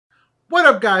What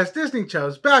up, guys? Disney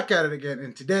Chubbs back at it again,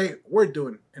 and today we're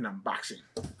doing an unboxing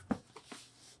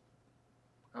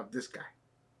of this guy.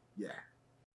 Yeah.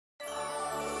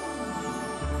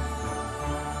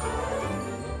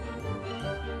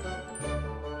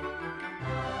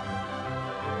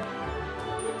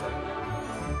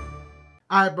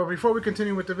 Alright, but before we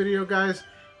continue with the video, guys,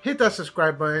 hit that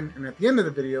subscribe button, and at the end of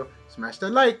the video, smash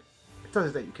that like. It tells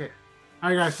us that you care.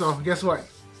 Alright, guys, so guess what?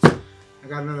 I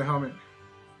got another helmet.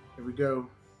 Here we go.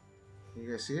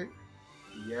 You guys see it?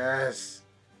 Yes.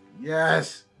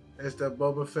 Yes. It's the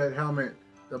Boba Fett helmet.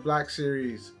 The Black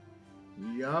Series.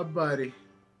 Yeah, buddy.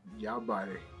 Yeah,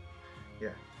 buddy. Yeah.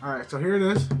 Alright, so here it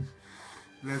is.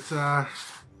 Let's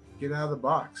get out of the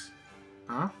box.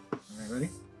 Huh? Alright, ready?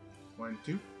 1,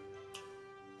 2.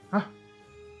 Huh?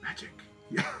 Magic.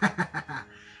 Yeah.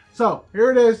 So,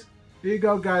 here it is. Here you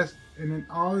go, guys. And in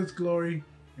all its glory.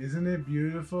 Isn't it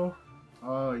beautiful?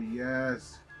 Oh,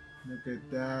 yes. Look at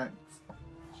that.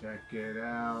 Check it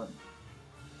out.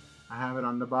 I have it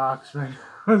on the box, man.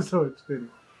 I'm so excited.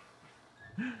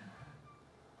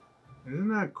 Isn't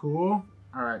that cool?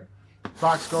 Alright.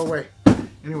 Box, go away.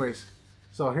 Anyways,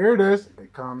 so here it is.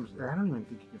 It comes, I don't even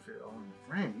think you can fit it all in the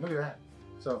frame. Look at that.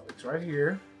 So it's right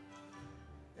here.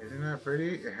 Isn't that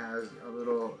pretty? It has a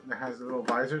little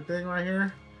visor thing right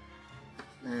here.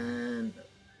 And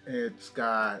it's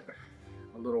got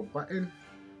a little button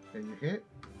that you hit.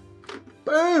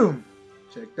 Boom!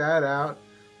 Check that out.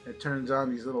 It turns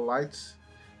on these little lights.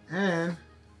 And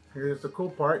here's the cool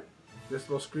part. This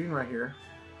little screen right here.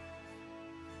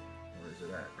 Where is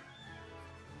it at?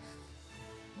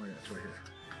 Oh yeah, it's right here.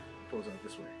 It pulls out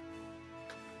this way.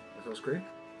 This little screen.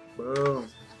 Boom.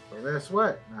 So that's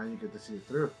what? Now you get to see it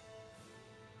through.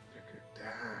 Look at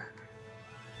that.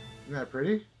 Isn't that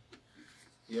pretty?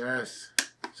 Yes.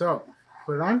 So,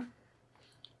 put it on.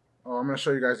 Oh, I'm going to show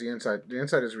you guys the inside. The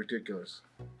inside is ridiculous.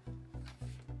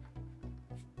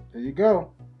 There you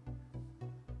go.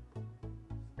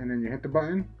 And then you hit the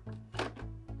button.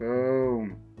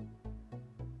 Boom.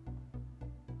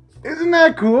 Isn't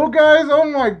that cool, guys? Oh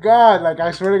my god. Like,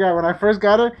 I swear to God, when I first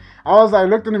got it, I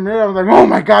looked in the mirror, I was like, oh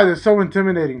my god, it's so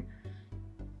intimidating.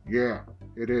 Yeah,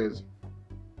 it is.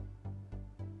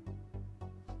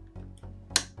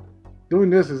 Doing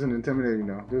this isn't intimidating,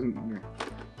 though.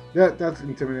 That's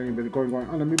intimidating, but going,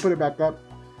 oh, let me put it back up.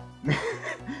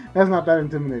 That's not that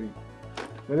intimidating.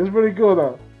 But it's pretty cool,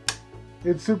 though.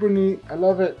 It's super neat. I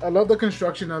love it. I love the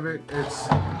construction of it.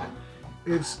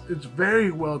 It's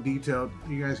very well detailed.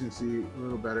 You guys can see a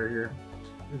little better here.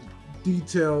 It's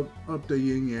detailed up the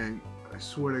yin yang. I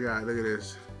swear to God, look at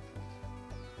this.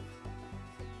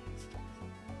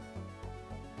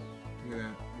 Look at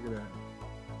that. Look at that.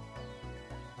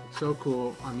 It's so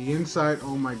cool. On the inside,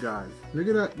 oh my God. Look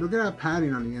at that. Look at that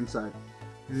padding on the inside.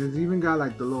 And it's even got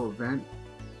like the little vent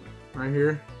right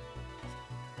here.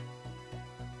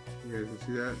 You guys can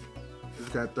see that? It's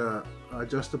got the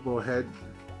adjustable head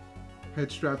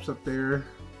straps up there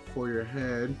for your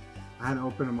head. I had to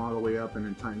open them all the way up and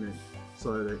then tighten it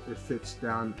so that it fits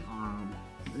down.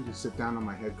 You can sit down on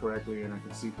my head correctly and I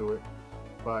can see through it.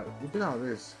 But look at all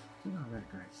this. Look at all that,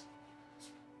 guys.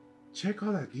 Check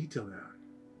all that detail out.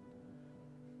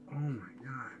 Oh my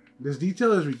God. This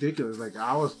detail is ridiculous. Like,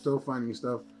 I was still finding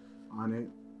stuff on it.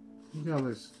 Look at all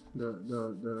this.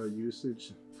 The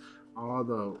usage. All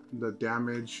the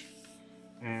damage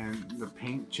and the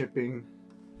paint chipping,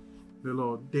 the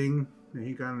little ding that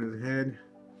he got on his head.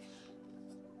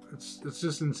 It's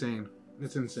just insane.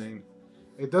 It's insane.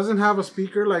 It doesn't have a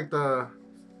speaker like the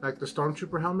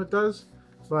Stormtrooper helmet does,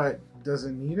 but does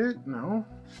it need it? No.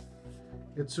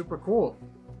 It's super cool.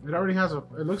 It already has it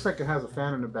looks like it has a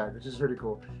fan in the back, which is really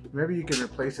cool. Maybe you can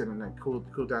replace it and like cool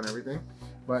down everything,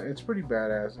 but it's pretty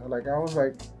badass. Like,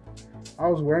 I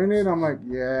was wearing it. I'm like,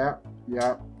 yeah,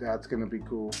 that's gonna be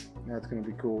cool. That's gonna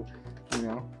be cool. You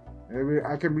know, maybe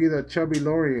I can be the chubby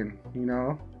Lorian. You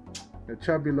know, the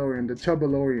chubby Lorian, the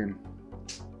Chubbalorian.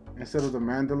 Instead of the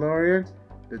Mandalorian,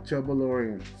 the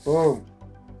Chubbalorian. Boom.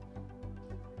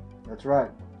 That's right.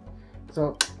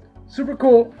 So, super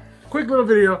cool. Quick little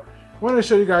video. Wanted to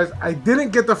show you guys. I didn't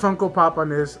get the Funko Pop on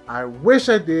this. I wish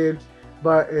I did,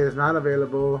 but it is not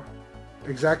available.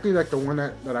 Exactly like the one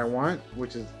that I want,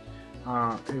 which is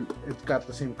it's got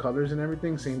the same colors and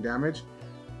everything, same damage.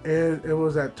 It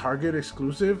was at Target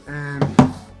exclusive and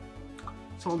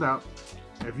sold out.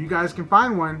 If you guys can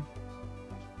find one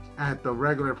at the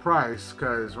regular price,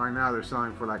 because right now they're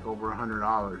selling for like over $100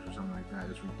 or something like that.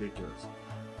 It's ridiculous.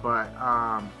 But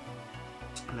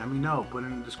let me know. Put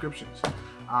in the descriptions.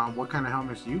 What kind of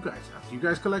helmets do you guys have? Do you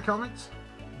guys collect helmets?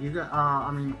 Do you guys?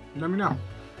 I mean, let me know.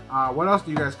 What else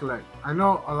do you guys collect? I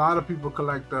know a lot of people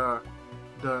collect the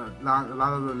a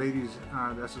lot of the ladies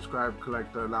that subscribe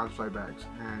collect the Loungefly bags,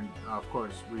 and of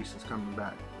course Reese is coming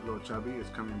back. Little Chubby is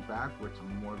coming back with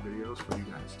some more videos for you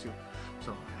guys too,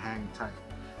 so hang tight.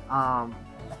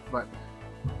 But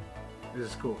this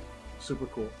is cool, super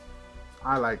cool.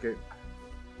 I like it,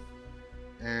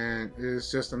 and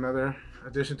it's just another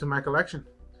addition to my collection.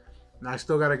 And I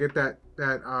still gotta get that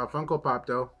Funko Pop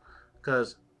though,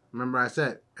 because remember I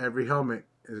said every helmet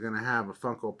is gonna have a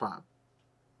Funko Pop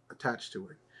attached to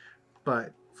it.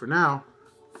 But for now,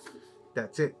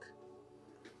 that's it.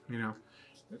 You know,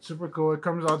 it's super cool. It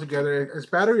comes all together. It's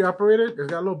battery operated. It's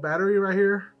got a little battery right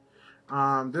here.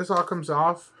 This all comes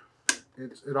off.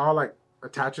 It all like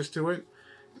attaches to it.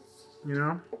 You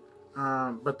know,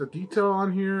 but the detail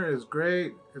on here is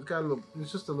great. It's got a little.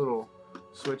 It's just a little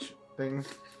switch thing.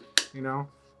 You know,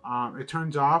 it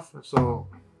turns off, so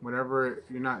whenever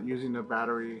you're not using the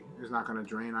battery, it's not gonna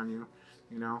drain on you.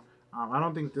 You know. I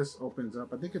don't think this opens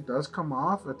up. I think it does come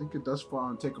off. I think it does fall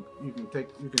and you can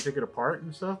take it apart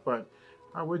and stuff, but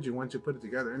how would you once you put it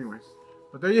together anyways?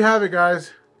 But there you have it,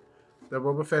 guys. The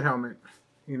Boba Fett helmet.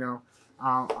 You know,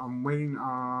 I'm waiting.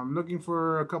 Looking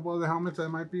for a couple other helmets that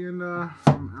might be in the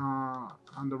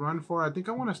on the run for. I think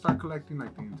I want to start collecting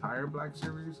like the entire Black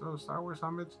Series of Star Wars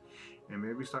helmets, and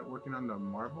maybe start working on the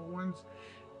Marvel ones.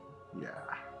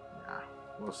 Yeah,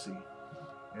 we'll see.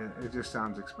 It just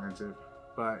sounds expensive,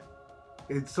 but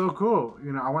it's so cool.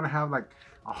 You know, I want to have like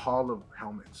a haul of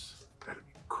helmets. That'd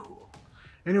be cool.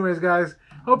 Anyways, guys,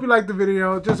 hope you liked the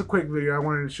video. Just a quick video. I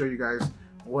wanted to show you guys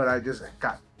what I just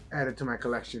got added to my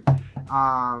collection.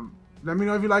 Let me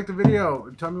know if you liked the video.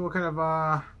 Tell me what kind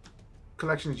of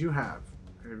collections you have.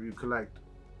 If you collect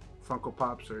Funko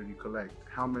Pops, or you collect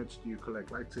helmets, do you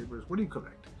collect lightsabers? What do you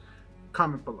collect?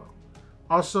 Comment below.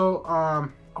 Also,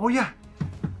 oh yeah,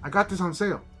 I got this on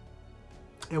sale.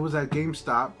 It was at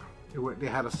GameStop. They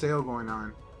had a sale going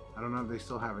on. I don't know if they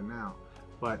still have it now,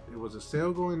 but it was a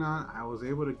sale going on. I was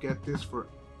able to get this for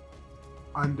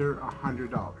under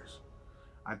 $100.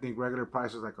 I think regular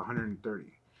price was like $130.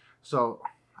 So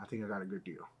I think I got a good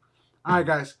deal. All right,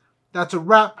 guys, that's a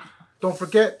wrap. Don't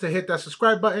forget to hit that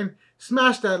subscribe button,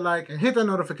 smash that like, and hit that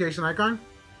notification icon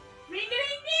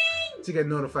to get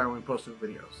notified when we post new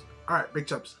videos. All right, Big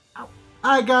Chubbs out.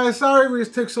 All right, guys, sorry we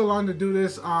took so long to do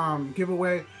this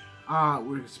giveaway.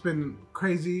 It's been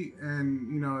crazy,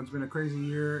 and you know, it's been a crazy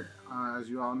year, as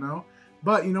you all know.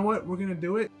 But you know what? We're gonna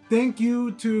do it. Thank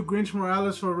you to Grinch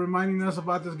Morales for reminding us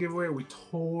about this giveaway. We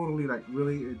totally, like,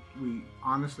 really, we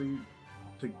honestly,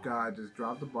 to God, just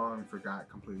dropped the ball and forgot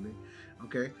completely.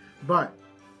 Okay, but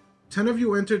 10 of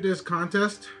you entered this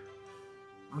contest.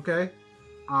 Okay,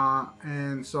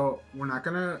 and so we're not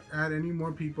gonna add any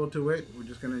more people to it. We're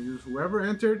just gonna use whoever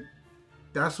entered.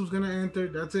 That's who's gonna enter.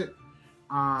 That's it.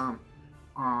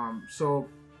 So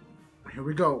here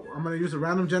we go. I'm gonna use a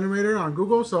random generator on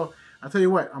Google. So I'll tell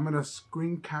you what, I'm gonna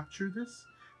screen capture this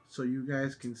so you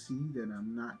guys can see that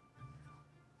I'm not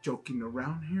joking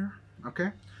around here.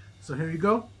 Okay, so here you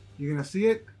go. You're gonna see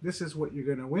it. This is what you're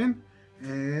gonna win.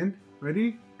 And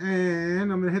ready?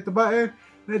 And I'm gonna hit the button.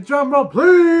 And drum roll,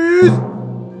 please.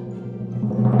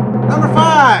 Number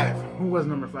 5. Who was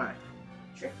number 5?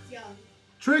 Trix Young.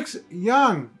 Trix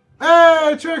Young.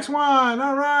 Hey, Trix won.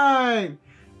 All right.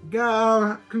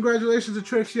 Congratulations to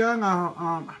Trix Young.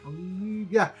 I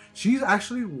believe, yeah, she's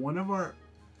actually one of our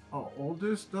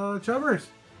oldest Chubbers.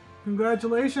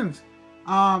 Congratulations.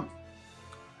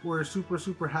 We're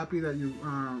super happy that you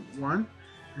won,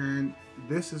 and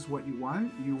this is what you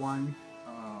won. You won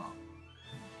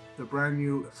the brand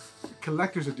new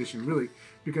collector's edition, really,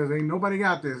 because ain't nobody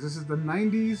got this. This is the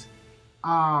 90s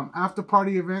after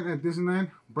party event at Disneyland.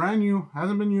 Brand new,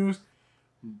 hasn't been used.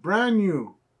 Brand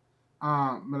new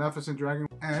Maleficent Dragon,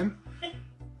 and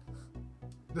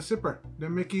the Sipper, the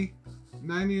Mickey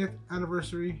 90th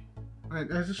anniversary.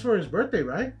 This is for his birthday,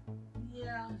 right?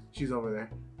 Yeah. She's over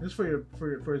there. This is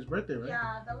for his birthday, right?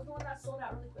 Yeah, that was the one that sold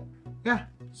out really quick. Yeah.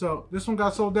 So this one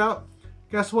got sold out.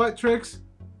 Guess what, Trix?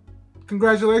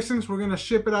 Congratulations. We're gonna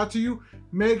ship it out to you.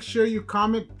 Make sure you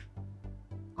comment,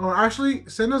 or actually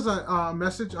send us a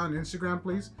message on Instagram,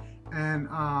 please. And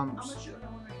I'm gonna shoot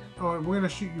another one right now. oh, we're gonna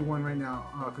shoot you one right now.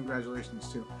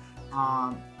 Congratulations too.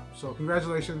 So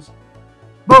congratulations.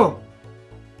 Boom.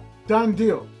 Done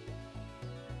deal.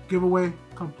 Giveaway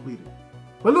completed.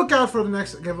 But look out for the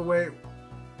next giveaway.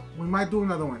 We might do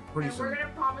another one pretty soon. We're gonna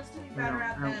promise to be better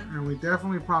at them. And we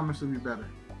definitely promise to be better.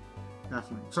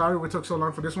 Definitely. Sorry we took so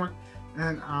long for this one.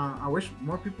 And I wish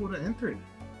more people would have entered.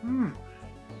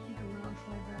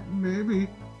 Maybe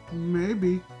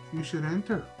you should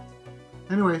enter.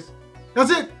 Anyways,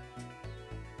 that's it.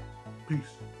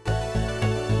 Peace.